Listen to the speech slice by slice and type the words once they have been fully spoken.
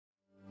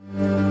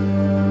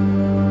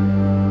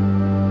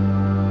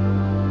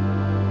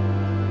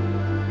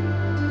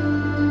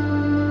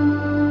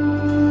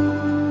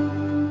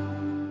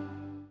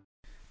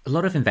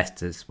lot of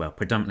investors, well,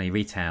 predominantly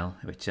retail,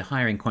 which are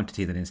higher in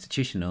quantity than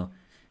institutional,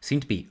 seem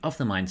to be of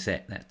the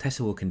mindset that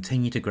Tesla will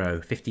continue to grow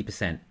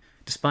 50%,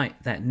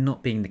 despite that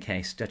not being the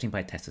case judging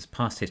by Tesla's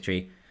past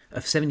history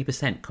of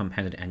 70%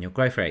 compounded annual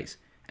growth rates,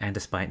 and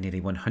despite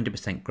nearly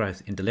 100%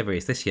 growth in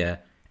deliveries this year,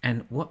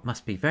 and what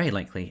must be very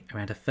likely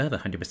around a further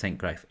 100%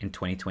 growth in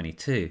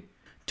 2022.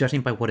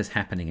 Judging by what is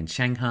happening in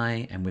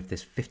Shanghai, and with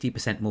this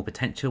 50% more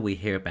potential we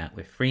hear about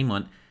with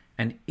Fremont,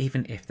 and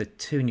even if the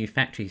 2 new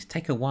factories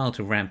take a while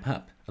to ramp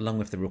up, along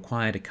with the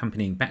required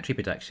accompanying battery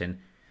production,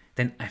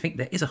 then I think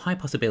there is a high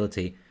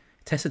possibility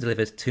Tesla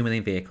delivers 2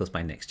 million vehicles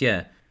by next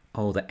year,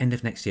 or the end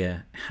of next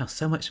year. How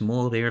so much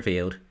more will be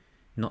revealed,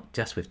 not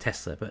just with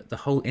Tesla, but the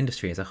whole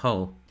industry as a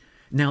whole.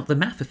 Now, the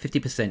math of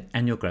 50%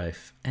 annual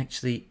growth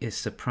actually is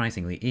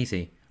surprisingly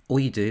easy. All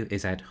you do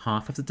is add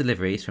half of the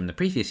deliveries from the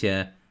previous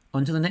year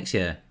onto the next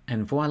year,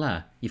 and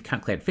voila, you've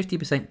calculated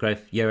 50%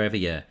 growth year over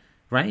year,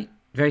 right?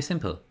 Very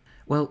simple.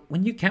 Well,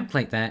 when you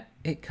calculate that,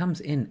 it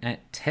comes in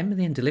at 10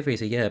 million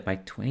deliveries a year by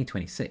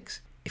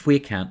 2026. If we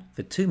account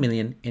for 2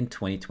 million in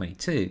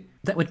 2022,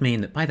 that would mean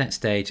that by that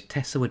stage,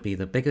 Tesla would be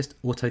the biggest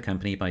auto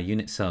company by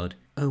units sold.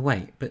 Oh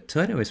wait, but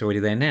Toyota is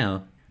already there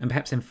now, and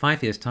perhaps in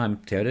 5 years'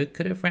 time, Toyota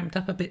could have ramped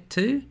up a bit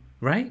too,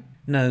 right?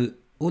 No,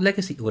 all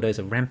legacy autos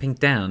are ramping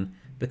down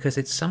because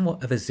it's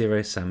somewhat of a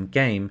zero-sum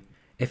game.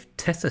 If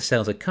Tesla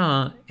sells a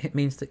car, it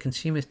means that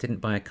consumers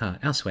didn't buy a car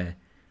elsewhere,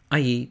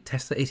 i.e.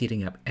 Tesla is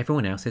eating up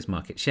everyone else's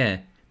market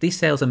share. These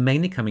sales are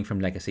mainly coming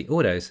from legacy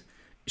autos.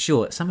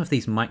 Sure, some of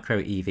these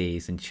micro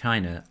EVs in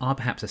China are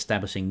perhaps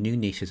establishing new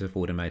niches of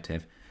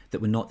automotive that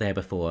were not there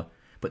before,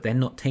 but they're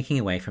not taking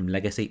away from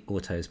legacy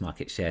autos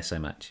market share so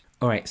much.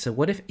 Alright, so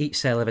what if each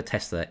sale of a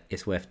Tesla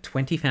is worth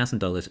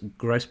 $20,000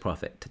 gross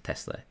profit to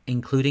Tesla,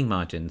 including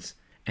margins,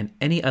 and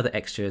any other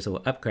extras or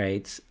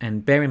upgrades,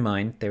 and bear in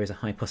mind there is a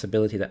high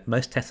possibility that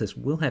most Teslas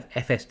will have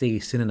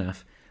FSD soon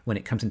enough when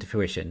it comes into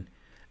fruition,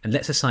 and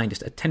let's assign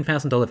just a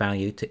 $10,000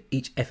 value to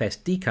each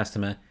FSD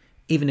customer,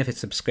 even if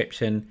it's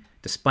subscription,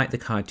 despite the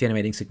car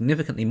generating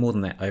significantly more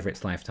than that over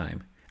its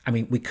lifetime. I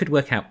mean, we could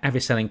work out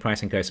average selling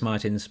price and gross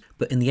margins,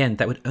 but in the end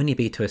that would only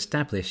be to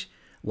establish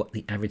what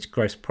the average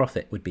gross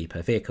profit would be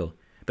per vehicle.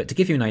 But to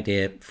give you an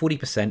idea,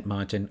 40%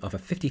 margin of a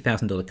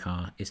 $50,000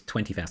 car is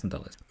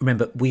 $20,000.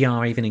 Remember, we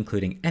are even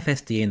including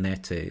FSD in there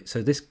too,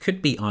 so this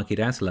could be argued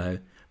as low,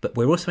 but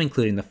we're also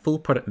including the full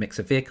product mix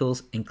of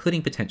vehicles,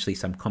 including potentially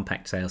some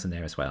compact sales in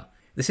there as well.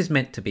 This is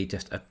meant to be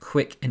just a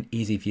quick and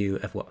easy view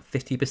of what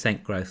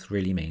 50% growth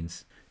really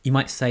means. You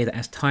might say that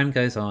as time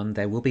goes on,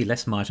 there will be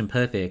less margin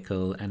per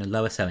vehicle and a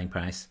lower selling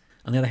price.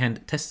 On the other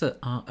hand, Tesla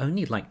are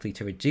only likely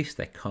to reduce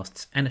their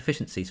costs and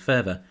efficiencies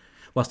further,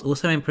 whilst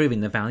also improving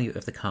the value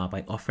of the car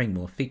by offering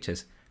more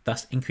features,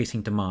 thus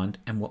increasing demand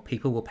and what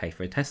people will pay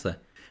for a Tesla.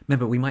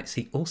 Remember, we might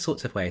see all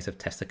sorts of ways of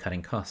Tesla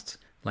cutting costs,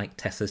 like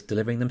Teslas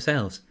delivering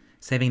themselves,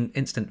 saving an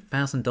instant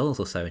 $1,000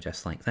 or so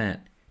just like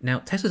that. Now,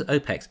 Tesla's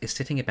OPEX is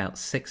sitting about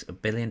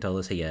 $6 billion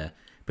a year,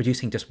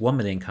 producing just 1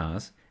 million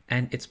cars,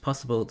 and it's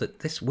possible that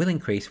this will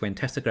increase when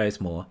Tesla grows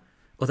more,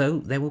 although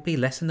there will be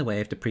less in the way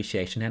of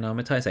depreciation and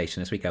amortization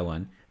as we go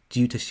on,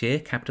 due to sheer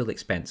capital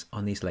expense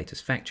on these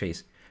latest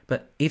factories.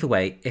 But either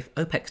way, if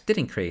OPEX did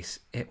increase,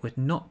 it would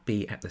not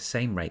be at the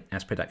same rate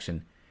as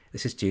production.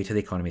 This is due to the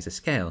economies of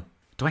scale.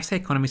 Do I say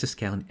economies of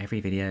scale in every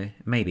video?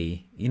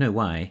 Maybe. You know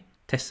why.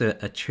 Tesla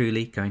are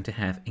truly going to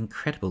have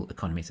incredible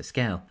economies of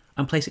scale.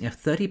 I'm placing a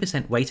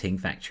 30% weighting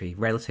factory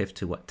relative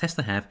to what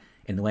Tesla have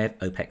in the way of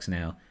OPEX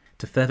now,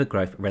 to further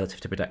growth relative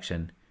to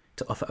production,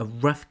 to offer a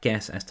rough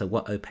guess as to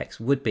what OPEX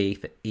would be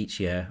for each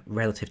year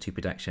relative to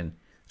production.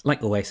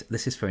 Like always,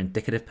 this is for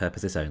indicative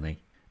purposes only.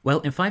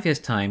 Well, in 5 years'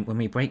 time, when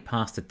we break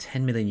past the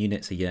 10 million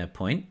units a year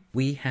point,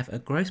 we have a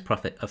gross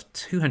profit of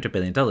 $200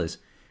 billion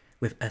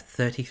with a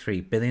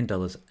 $33 billion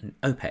in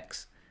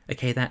OPEX.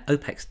 Okay, that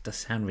OPEX does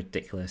sound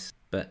ridiculous,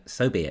 but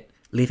so be it,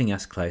 leaving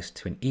us close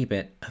to an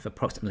EBIT of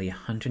approximately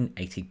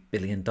 $180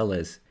 billion.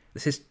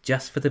 This is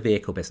just for the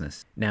vehicle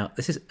business. Now,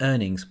 this is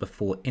earnings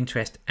before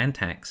interest and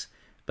tax,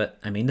 but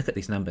I mean, look at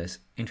these numbers.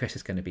 Interest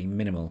is going to be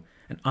minimal,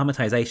 and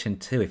amortization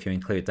too if you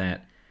include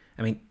that.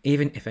 I mean,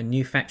 even if a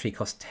new factory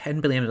costs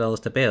 $10 billion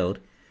to build,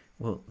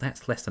 well,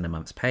 that's less than a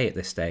month's pay at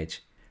this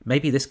stage.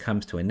 Maybe this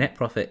comes to a net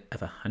profit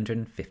of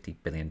 $150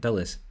 billion,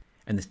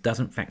 and this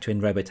doesn't factor in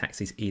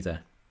robotaxis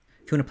either.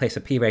 If you want to place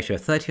a P ratio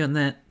of 30 on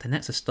that, then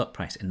that's a stock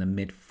price in the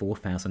mid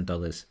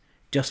 $4,000,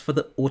 just for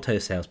the auto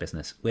sales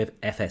business with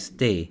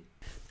FSD.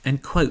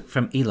 And quote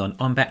from Elon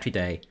on Battery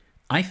Day,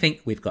 "I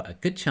think we've got a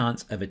good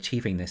chance of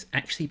achieving this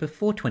actually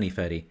before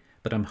 2030,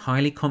 but I'm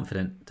highly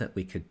confident that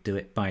we could do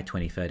it by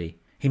 2030.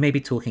 He may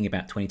be talking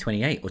about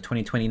 2028 or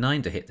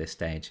 2029 to hit this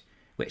stage,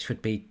 which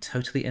would be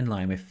totally in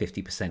line with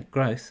 50%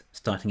 growth,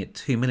 starting at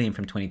 2 million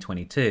from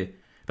 2022.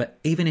 But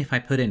even if I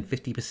put in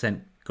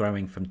 50%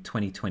 growing from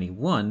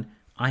 2021,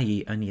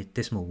 i.e. only a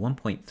dismal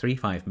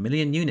 1.35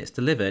 million units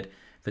delivered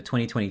for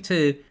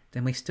 2022,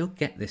 then we still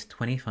get this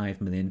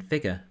 25 million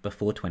figure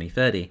before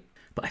 2030.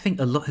 But I think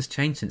a lot has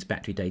changed since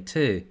Battery Day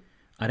too.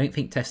 I don't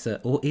think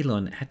Tesla or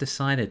Elon had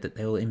decided that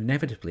they will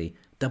inevitably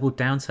double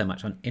down so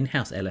much on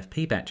in-house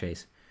LFP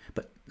batteries.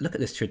 But look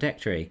at this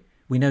trajectory.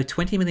 We know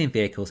 20 million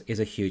vehicles is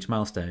a huge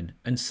milestone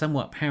and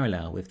somewhat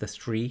parallel with the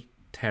 3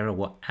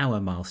 terawatt hour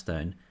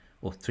milestone,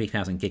 or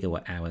 3,000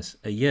 gigawatt hours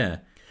a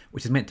year,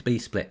 which is meant to be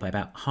split by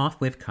about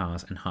half with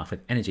cars and half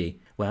with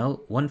energy.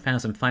 Well,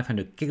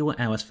 1,500 gigawatt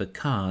hours for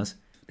cars,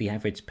 the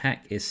average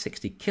pack is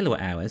 60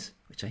 kilowatt hours,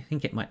 which I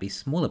think it might be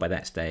smaller by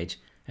that stage,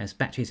 as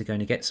batteries are going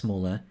to get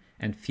smaller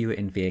and fewer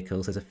in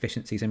vehicles as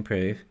efficiencies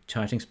improve,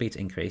 charging speeds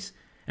increase,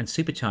 and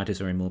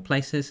superchargers are in more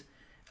places,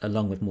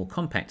 along with more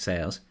compact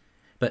sales.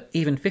 But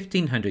even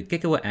 1,500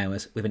 gigawatt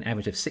hours with an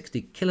average of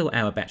 60 kilowatt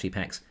hour battery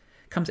packs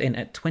comes in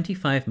at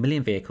 25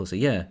 million vehicles a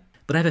year.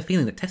 But I have a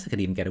feeling that Tesla could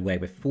even get away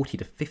with 40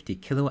 to 50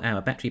 kilowatt hour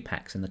battery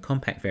packs in the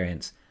compact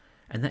variants,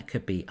 and that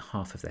could be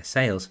half of their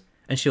sales.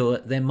 And sure,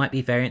 there might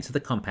be variants of the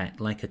compact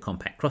like a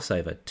compact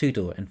crossover,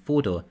 2-door and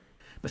 4-door,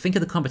 but think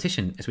of the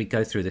competition as we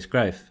go through this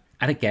growth.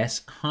 At a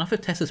guess, half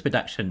of Tesla's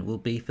production will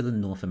be for the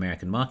North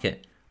American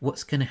market.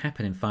 What's going to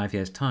happen in 5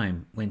 years'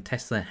 time when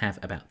Tesla have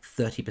about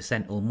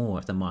 30% or more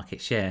of the market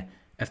share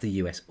of the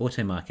US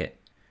auto market?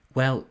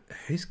 Well,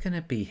 who's going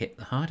to be hit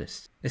the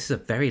hardest? This is a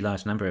very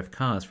large number of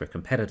cars for a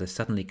competitor to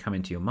suddenly come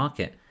into your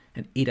market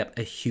and eat up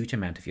a huge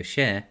amount of your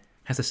share.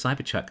 Has the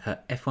Cybertruck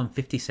hurt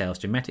F-150 sales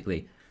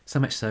dramatically? So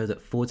much so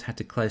that Ford's had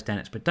to close down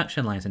its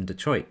production lines in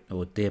Detroit,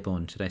 or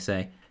Dearborn should I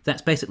say.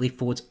 That's basically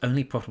Ford's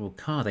only profitable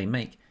car they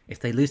make. If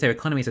they lose their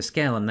economies of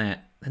scale on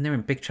that, then they're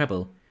in big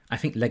trouble. I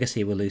think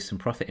Legacy will lose some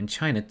profit in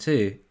China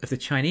too, with the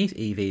Chinese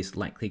EVs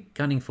likely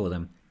gunning for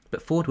them.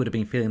 But Ford would have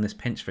been feeling this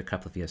pinch for a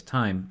couple of years'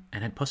 time,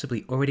 and had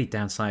possibly already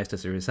downsized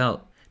as a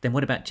result. Then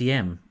what about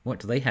GM? What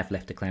do they have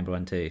left to clamber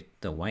onto?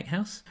 The White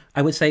House?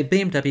 I would say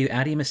BMW,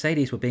 Audi and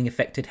Mercedes were being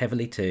affected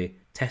heavily too.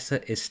 Tesla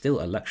is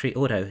still a luxury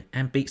auto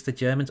and beats the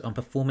Germans on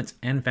performance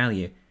and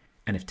value.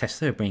 And if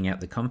Tesla are bringing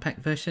out the compact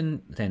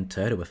version, then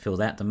Toyota will feel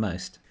that the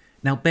most.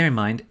 Now bear in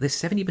mind, this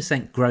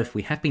 70% growth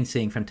we have been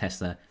seeing from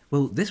Tesla,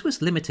 well, this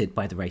was limited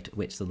by the rate at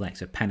which the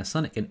likes of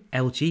Panasonic and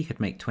LG could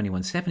make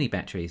 2170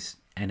 batteries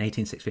and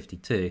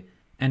 18652.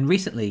 And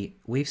recently,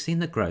 we've seen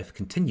the growth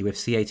continue with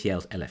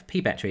CATL's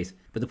LFP batteries,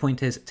 but the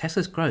point is,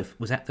 Tesla's growth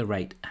was at the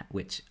rate at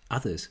which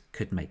others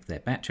could make their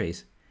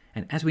batteries.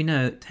 And as we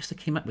know, Tesla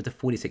came up with the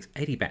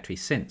 4680 battery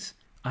since.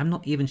 I'm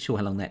not even sure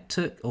how long that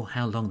took or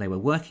how long they were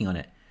working on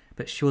it,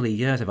 but surely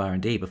years of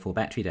R&D before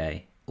Battery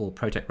Day, or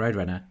Project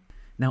Roadrunner.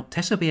 Now,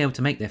 Tesla will be able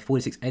to make their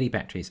 4680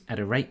 batteries at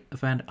a rate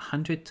of around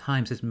 100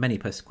 times as many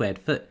per squared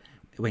foot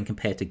when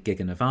compared to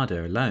Giga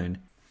Nevada alone.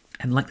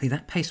 And likely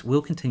that pace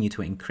will continue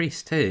to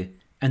increase too.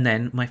 And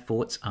then my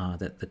thoughts are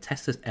that the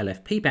Tesla's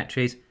LFP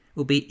batteries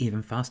will be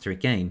even faster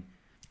again.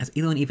 As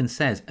Elon even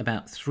says,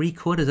 about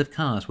 3/4 of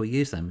cars will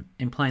use them,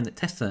 implying that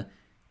Tesla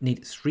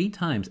need 3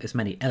 times as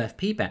many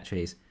LFP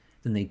batteries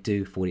than they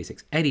do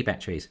 4680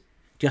 batteries.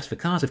 Just for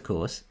cars, of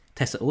course.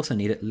 Tesla also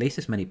need at least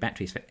as many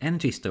batteries for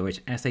energy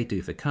storage as they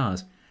do for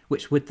cars,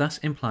 which would thus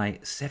imply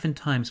 7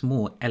 times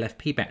more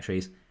LFP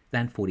batteries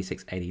than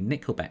 4680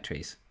 nickel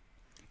batteries.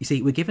 You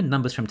see, we're given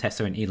numbers from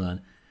Tesla and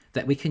Elon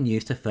that we can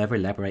use to further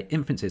elaborate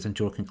inferences and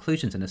draw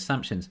conclusions and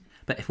assumptions.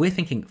 But if we're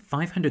thinking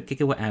 500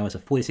 gigawatt hours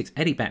of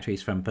 4680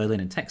 batteries from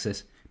Berlin and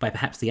Texas by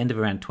perhaps the end of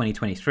around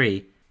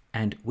 2023,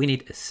 and we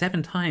need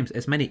 7 times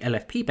as many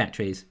LFP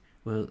batteries,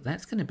 well,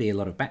 that's going to be a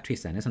lot of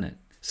batteries then, isn't it?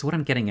 So what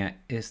I'm getting at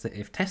is that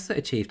if Tesla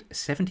achieved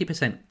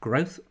 70%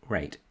 growth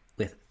rate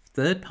with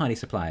third-party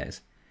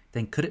suppliers,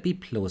 then could it be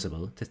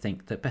plausible to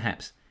think that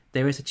perhaps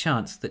there is a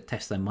chance that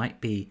Tesla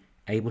might be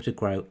able to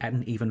grow at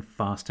an even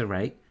faster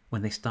rate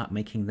when they start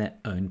making their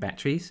own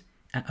batteries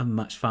at a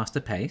much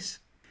faster pace?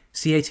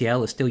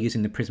 CATL is still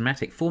using the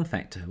prismatic form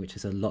factor, which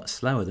is a lot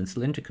slower than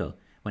cylindrical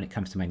when it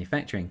comes to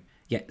manufacturing,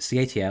 yet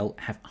CATL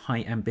have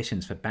high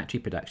ambitions for battery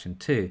production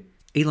too.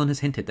 Elon has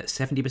hinted that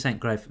 70%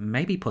 growth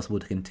may be possible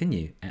to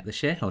continue at the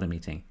shareholder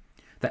meeting.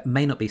 That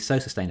may not be so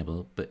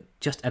sustainable, but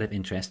just out of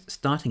interest,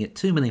 starting at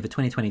 2 million for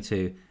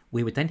 2022,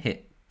 we would then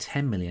hit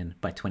 10 million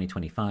by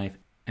 2025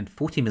 and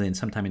 40 million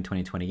sometime in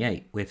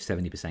 2028 with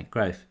 70%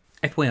 growth.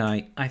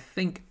 FYI, I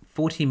think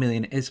 40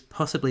 million is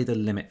possibly the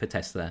limit for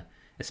Tesla,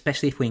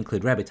 especially if we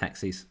include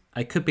robotaxis.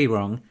 I could be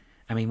wrong.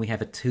 I mean, we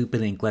have a 2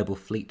 billion global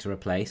fleet to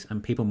replace,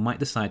 and people might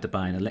decide to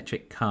buy an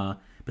electric car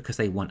because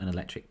they want an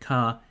electric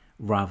car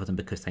rather than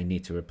because they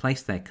need to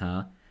replace their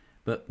car.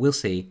 But we'll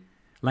see.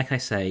 Like I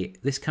say,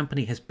 this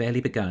company has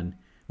barely begun.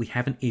 We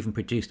haven't even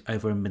produced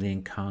over 1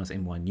 million cars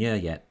in 1 year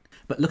yet.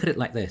 But look at it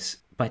like this.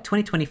 By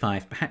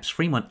 2025, perhaps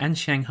Fremont and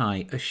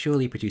Shanghai are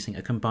surely producing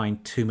a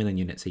combined 2 million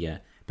units a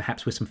year,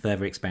 perhaps with some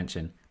further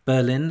expansion.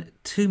 Berlin,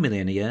 2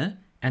 million a year,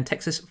 and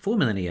Texas, 4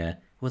 million a year.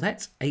 Well,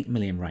 that's 8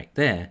 million right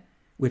there,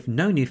 with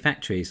no new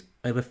factories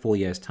over 4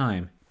 years'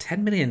 time.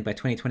 10 million by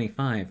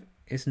 2025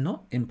 is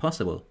not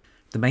impossible.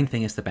 The main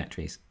thing is the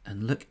batteries,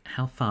 and look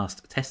how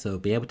fast Tesla will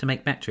be able to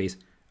make batteries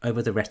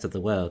over the rest of the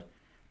world.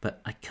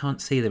 But I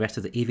can't see the rest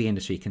of the EV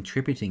industry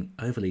contributing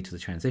overly to the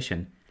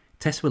transition.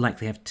 Tesla will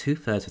likely have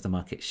 2/3 of the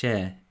market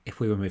share if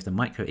we remove the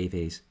micro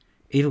EVs.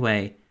 Either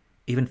way,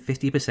 even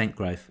 50%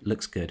 growth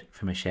looks good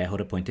from a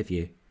shareholder point of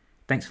view.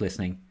 Thanks for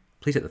listening.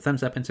 Please hit the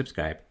thumbs up and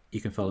subscribe. You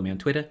can follow me on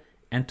Twitter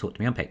and talk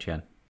to me on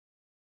Patreon.